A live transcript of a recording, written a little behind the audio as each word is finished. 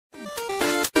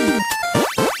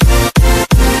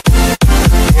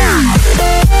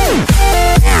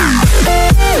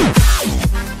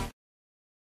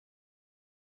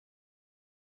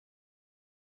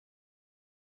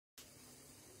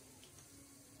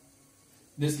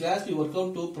This class we work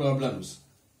out two problems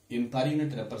in per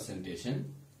unit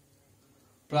representation.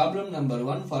 Problem number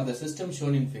 1, for the system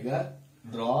shown in figure,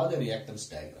 draw the reactance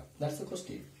diagram. That's the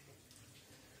question.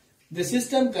 The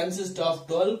system consists of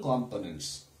 12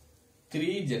 components,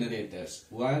 3 generators,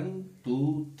 1,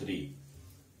 2, 3.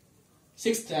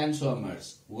 6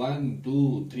 transformers, 1,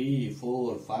 2, 3,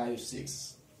 4, 5,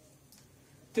 6.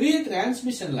 3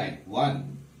 transmission line,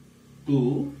 1,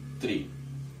 2, 3.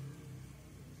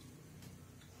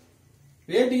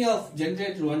 Rating of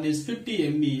generator 1 is 50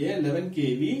 MVA, 11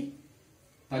 kV,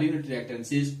 per unit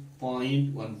reactance is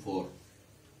 0.14.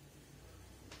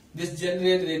 This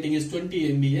generator rating is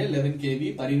 20 MVA, 11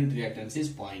 kV, per unit reactance is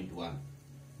 0.1.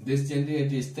 This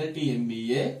generator is 30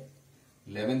 MVA,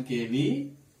 11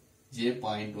 kV,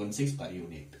 J0.16 per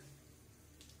unit.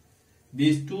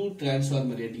 These two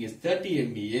transformer rating is 30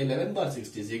 MVA, 11 bar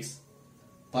 66,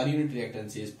 per unit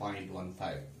reactance is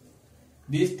 0.15.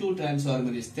 These two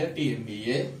transformer is 30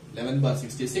 MVA, 11 bar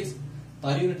 66,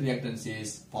 per unit reactance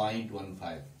is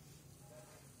 0.15.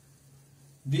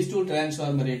 These two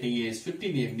transformer rating is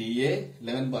 15 MVA,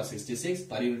 11 bar 66,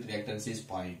 per unit reactance is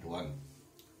 0.1.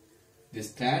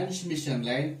 This transmission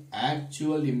line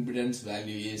actual impedance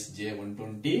value is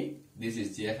J120, this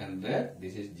is J100,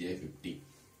 this is J50.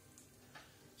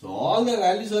 So all the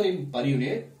values are in per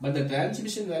unit, but the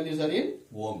transmission values are in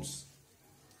ohms.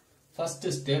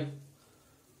 First step,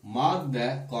 mark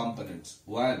the components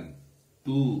 1,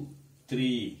 2,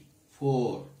 3,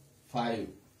 4, 5,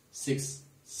 6,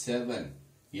 7,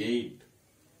 8,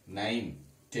 9,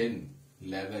 10,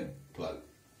 11, 12.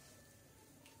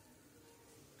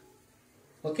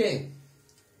 Okay.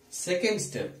 Second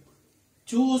step,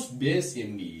 choose base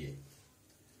MVA.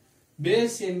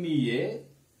 Base MVA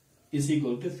is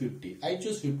equal to 50. I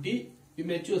choose 50. You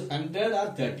may choose 100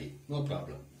 or 30. No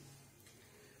problem.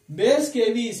 Base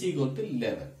kV is equal to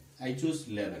 11. I choose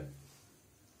 11.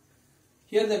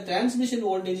 Here the transmission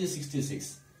voltage is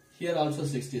 66. Here also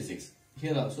 66.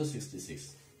 Here also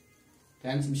 66.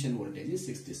 Transmission voltage is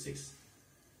 66.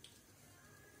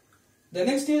 The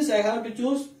next is I have to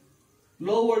choose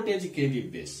low voltage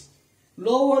kV base.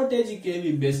 Low voltage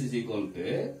kV base is equal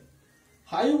to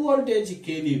high voltage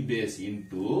kV base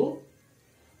into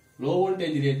low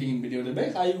voltage rating divided by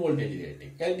high voltage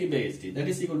rating, LD by ST. That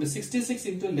is equal to 66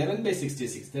 into 11 by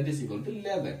 66. That is equal to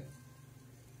 11.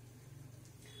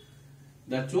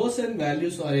 The chosen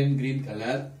values are in green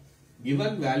color.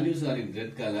 Given values are in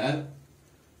red color.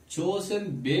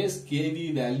 Chosen base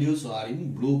kV values are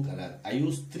in blue color. I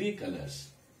use 3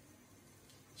 colors.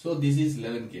 So this is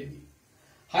 11 kV.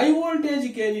 High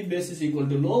voltage kV base is equal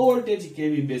to low voltage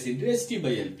kV base into ST by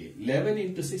LT. 11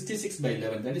 into 66 by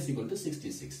 11, that is equal to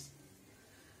 66.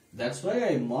 That's why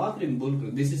I marked in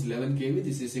bold. This is 11 kV,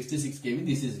 this is 66 kV,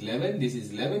 this is 11, this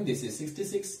is 11, this is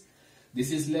 66,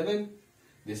 this is 11,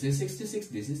 this is 66,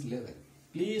 this is 11.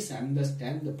 Please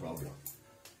understand the problem.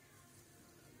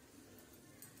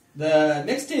 The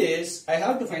next is, I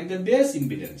have to find the base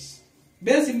impedance.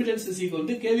 Base impedance is equal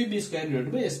to kVb square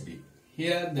divided by SB.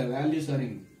 Here the values are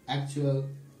in actual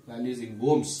values in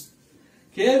ohms.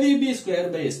 kVb square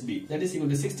by SB, that is equal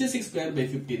to 66 square by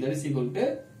 50, that is equal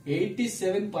to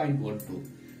 87.12.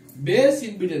 Base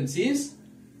impedance is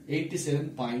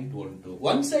 87.12.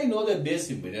 Once I know the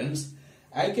base impedance,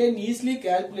 I can easily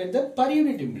calculate the per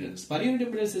unit impedance. Per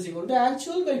unit impedance is equal to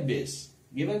actual by base,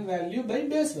 given value by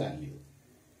base value.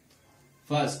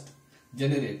 First,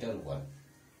 generator 1.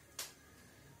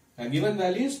 A given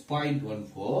value is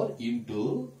 0.14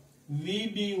 into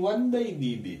VB1 by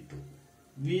VB2.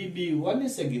 VB1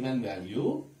 is a given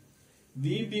value.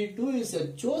 VB2 is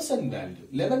a chosen value.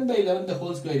 11 by 11 the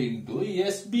whole square into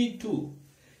SB2.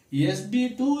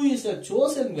 SB2 is a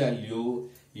chosen value.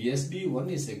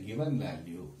 SB1 is a given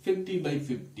value. 50 by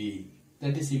 50.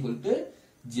 That is equal to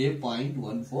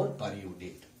J0.14 per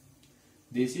unit.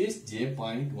 This is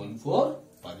J0.14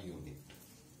 per unit.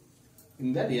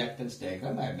 In the reactance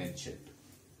diagram I mentioned.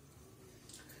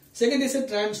 Second is a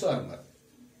transformer.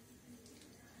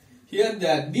 Here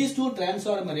these two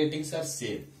transformer ratings are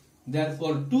same.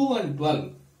 Therefore 2 and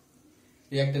 12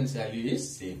 reactance value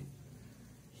is same.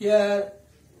 Here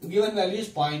given value is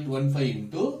 0.15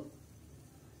 into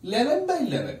 11 by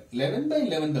 11. 11 by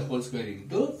 11 the whole square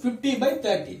into 50 by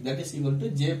 30. That is equal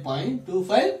to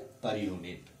J0.25 per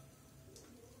unit.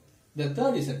 The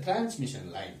third is a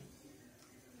transmission line.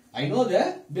 I know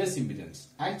the base impedance.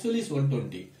 Actually is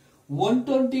 120.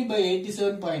 120 by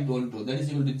 87.12. That is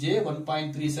equal to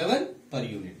J1.37 per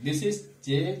unit. This is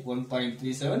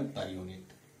J1.37 per unit.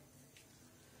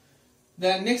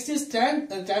 The next is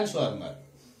transformer.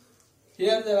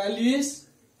 Here the value is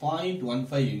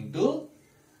 0.15 into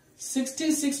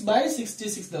 66 by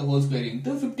 66 the whole square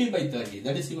into 50 by 30.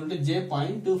 That is equal to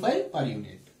J.25 per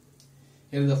unit.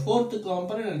 Here the fourth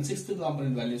component and sixth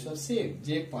component values are same.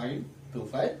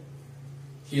 J.25.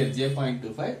 Here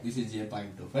J.25. This is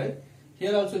J.25.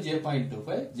 Here also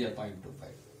J.25. J.25.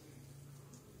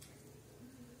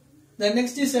 The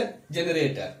next is a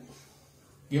generator.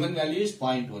 Given value is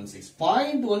 0.16.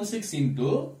 0.16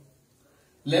 into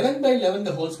 11 by 11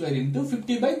 the whole square into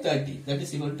 50 by 30. That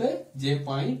is equal to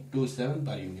J.27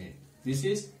 per unit. This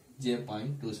is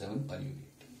J.27 per unit.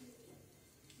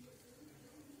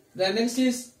 The next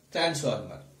is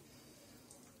transformer.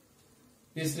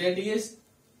 This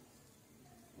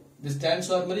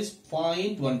transformer is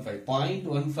 0.15.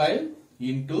 0.15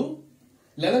 into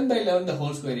 11 by 11 the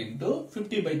whole square into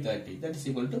 50 by 30. That is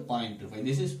equal to 0.25.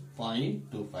 This is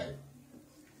 0.25.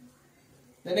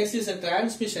 The next is a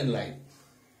transmission line.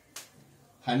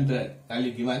 100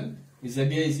 value given. ZA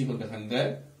is equal to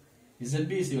 100.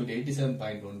 ZB is equal to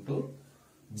 87.12.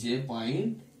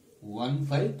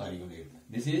 J.15 per unit.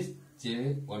 This is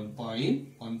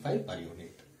J1.15 per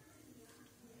unit.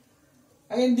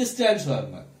 Again this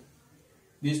transformer.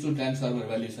 These two transformer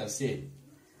values are same.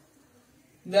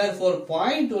 Therefore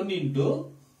 0.1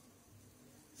 into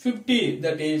 50,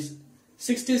 that is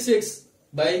 66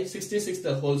 by 66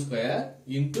 the whole square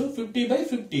into 50 by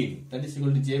 15, that is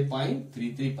equal to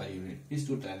J.33 per unit. These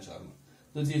two transformer.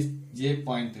 So this is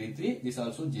J.33, this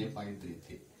also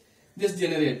J.33. This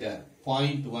generator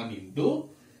 0.1 into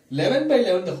 11 by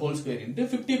 11 the whole square into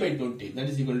 50 by 20, that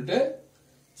is equal to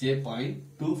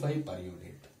J.25 per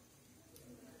unit.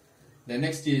 The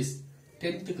next is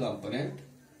 10th component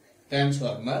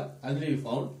transformer. Already we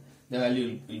found the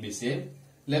value will be same.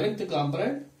 11th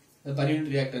component, the per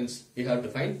unit reactance we have to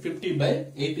find 50 by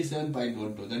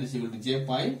 87.12, that is equal to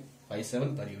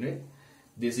J.57 per unit.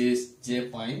 This is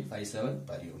J.57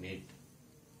 per unit.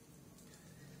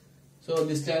 So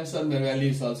this transformer value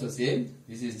is also same.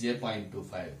 This is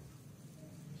J.25.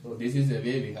 So this is the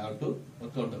way we have to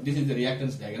work out. This is the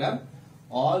reactance diagram.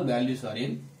 All values are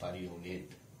in per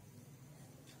unit.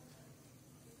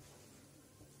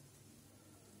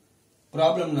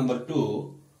 Problem number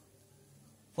 2.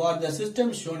 For the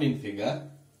system shown in figure,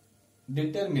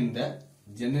 determine the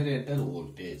generator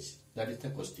voltage. That is the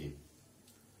question.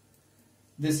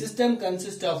 The system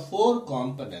consists of 4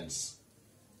 components.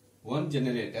 One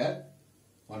generator,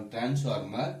 one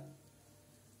transformer,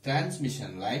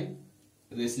 transmission line,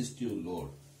 resistive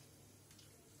load.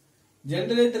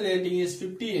 Generator rating is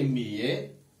 50 MVA,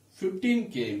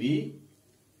 15 kV,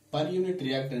 per unit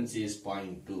reactance is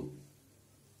 0.2.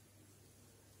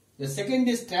 The second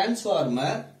is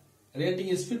transformer, rating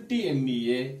is 50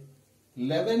 MVA,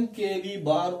 11 kV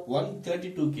bar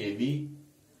 132 kV,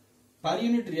 per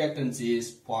unit reactance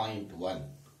is 0.1.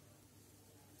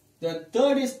 The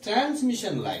third is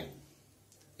transmission line.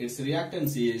 Its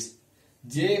reactance is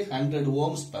J 100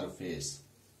 ohms per phase.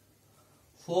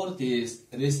 Fourth is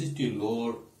resistive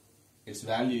load. Its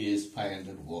value is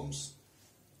 500 ohms.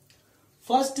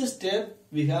 First step,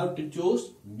 we have to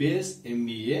choose base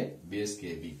MVA, base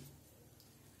kV.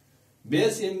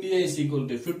 Base MVA is equal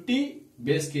to 50,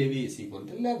 base kV is equal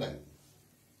to 11.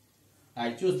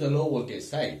 I choose the low voltage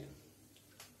side.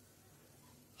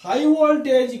 High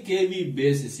voltage kV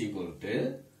base is equal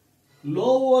to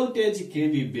low voltage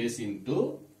kV base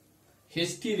into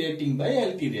HT rating by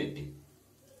LT rating.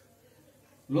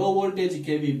 Low voltage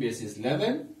kV base is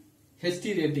 11,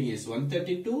 HT rating is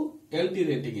 132, LT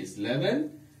rating is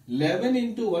 11. 11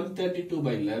 into 132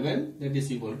 by 11, that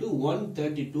is equal to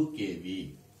 132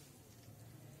 kV.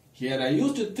 Here I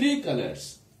used 3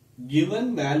 colors.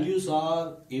 Given values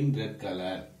are in red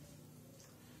color.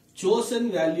 Chosen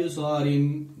values are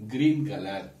in green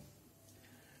color.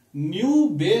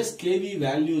 New base kV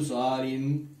values are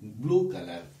in blue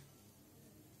color.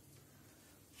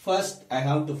 First, I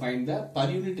have to find the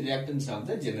per unit reactance of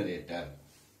the generator.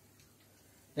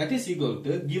 That is equal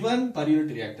to given per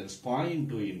unit reactance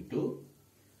 0.2 into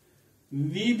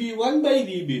VB1 by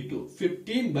VB2,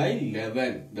 15 by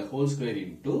 11, the whole square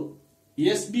into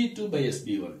SB2 by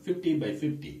SB1, 50 by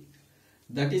 50.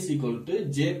 That is equal to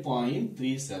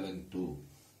J.372.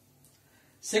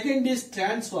 Second is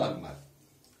transformer.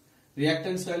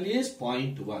 Reactance value is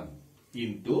 0.1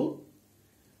 into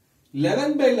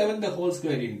 11 by 11 the whole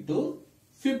square into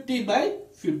 50 by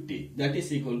 50. That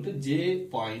is equal to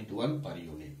J.1 per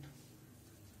unit.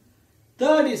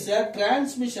 Third is a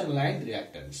transmission line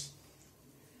reactance.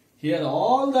 Here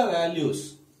all the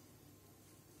values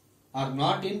are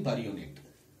not in per unit.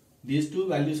 These two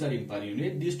values are in per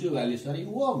unit. These two values are in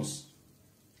ohms.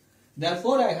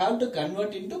 Therefore, I have to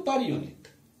convert into per unit.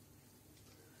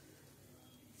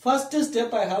 First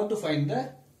step I have to find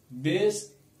the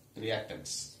base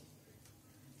reactance.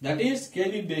 That is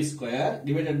kV base square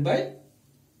divided by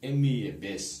MEA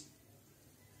base.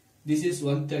 This is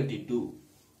 132.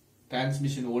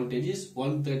 Transmission voltage is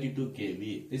 132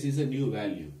 kV. This is a new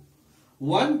value.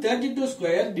 132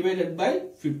 square divided by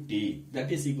 50.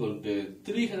 That is equal to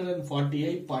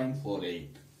 348.48.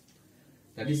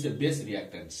 That is the base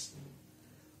reactance.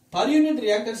 Per unit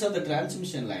reactance of the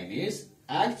transmission line is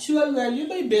actual value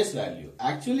by base value.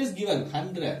 Actual is given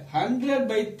 100. 100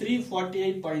 by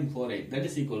 348.48. That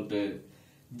is equal to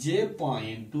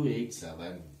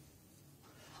J.287.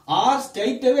 Or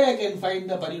straight away I can find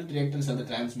the per unit reactance of the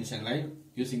transmission line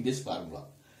using this formula.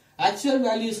 Actual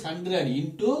value is 100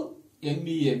 into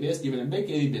MEA base divided by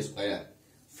kV base square.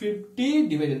 50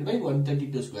 divided by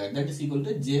 132 square. That is equal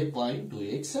to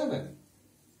J.287.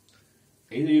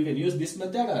 Either you can use this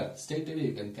method or straight away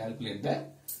you can calculate the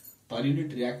per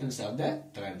unit reactance of the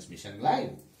transmission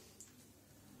line.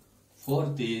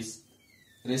 Fourth is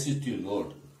resistive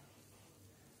load.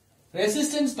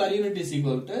 Resistance per unit is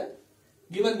equal to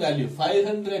given value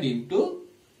 500 into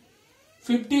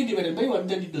 50 divided by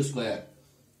 132 square.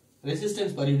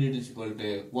 Resistance per unit is equal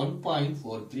to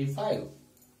 1.435.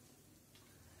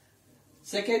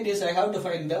 Second is I have to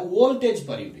find the voltage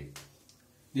per unit.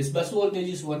 This bus voltage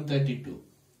is 132.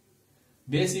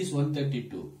 Base is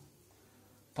 132.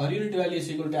 Per unit value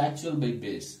is equal to actual by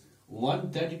base.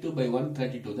 132 by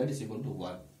 132, that is equal to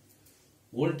 1.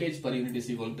 Voltage per unit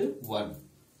is equal to 1.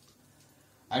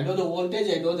 I know the voltage,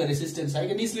 I know the resistance. I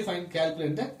can easily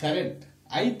calculate the current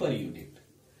I per unit.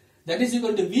 That is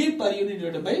equal to V per unit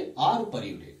divided by R per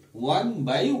unit. 1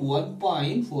 by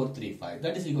 1.435.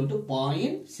 That is equal to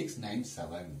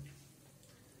 0.697.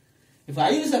 If I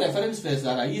use a reference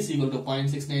phasor, I is equal to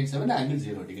 0.697 angle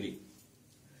 0 degree.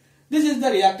 This is the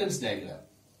reactance diagram.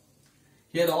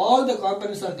 Here all the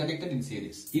components are connected in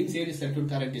series. In series circuit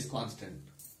current is constant.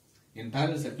 In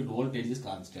parallel circuit voltage is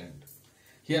constant.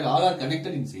 Here all are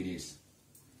connected in series.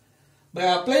 By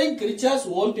applying Kirchhoff's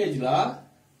voltage law,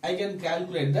 I can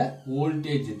calculate the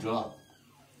voltage drop.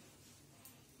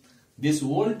 This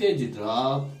voltage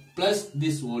drop plus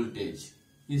this voltage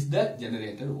is the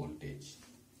generator voltage.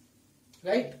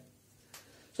 Right?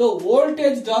 So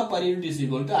voltage drop per unit is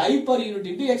equal to I per unit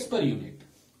into X per unit.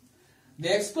 The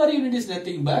X per unit is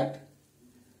nothing but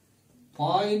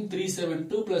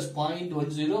 0.372 plus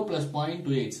 0.10 plus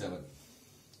 0.287.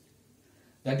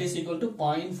 That is equal to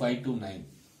 0.529.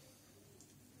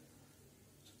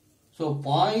 So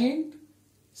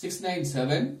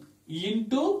 0.697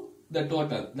 into the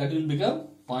total, that will become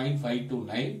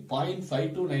 0.529.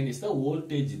 0.529 is the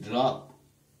voltage drop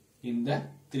in the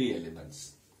three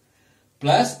elements.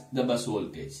 Plus the bus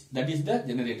voltage, that is the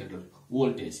generator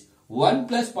voltage. 1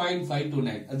 plus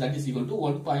 0.529, that is equal to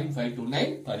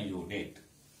 1.529 per unit.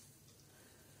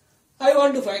 I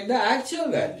want to find the actual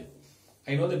value.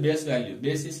 I know the base value.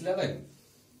 Base is 11.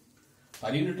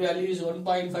 Per unit value is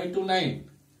 1.529.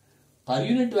 Per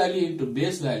unit value into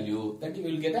base value, that you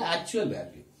will get the actual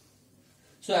value.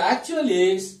 So actual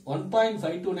is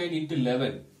 1.529 into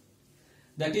 11.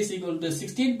 That is equal to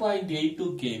 16.82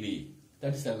 kV.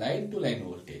 That is a line to line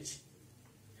voltage.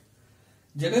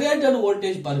 Generator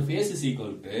voltage per phase is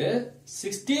equal to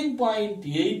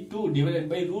 16.82 divided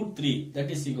by root 3.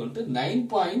 That is equal to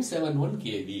 9.71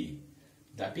 kV.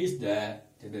 That is the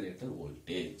generator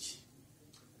voltage.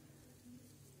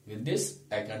 With this,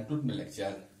 I conclude my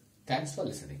lecture. Thanks for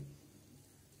listening.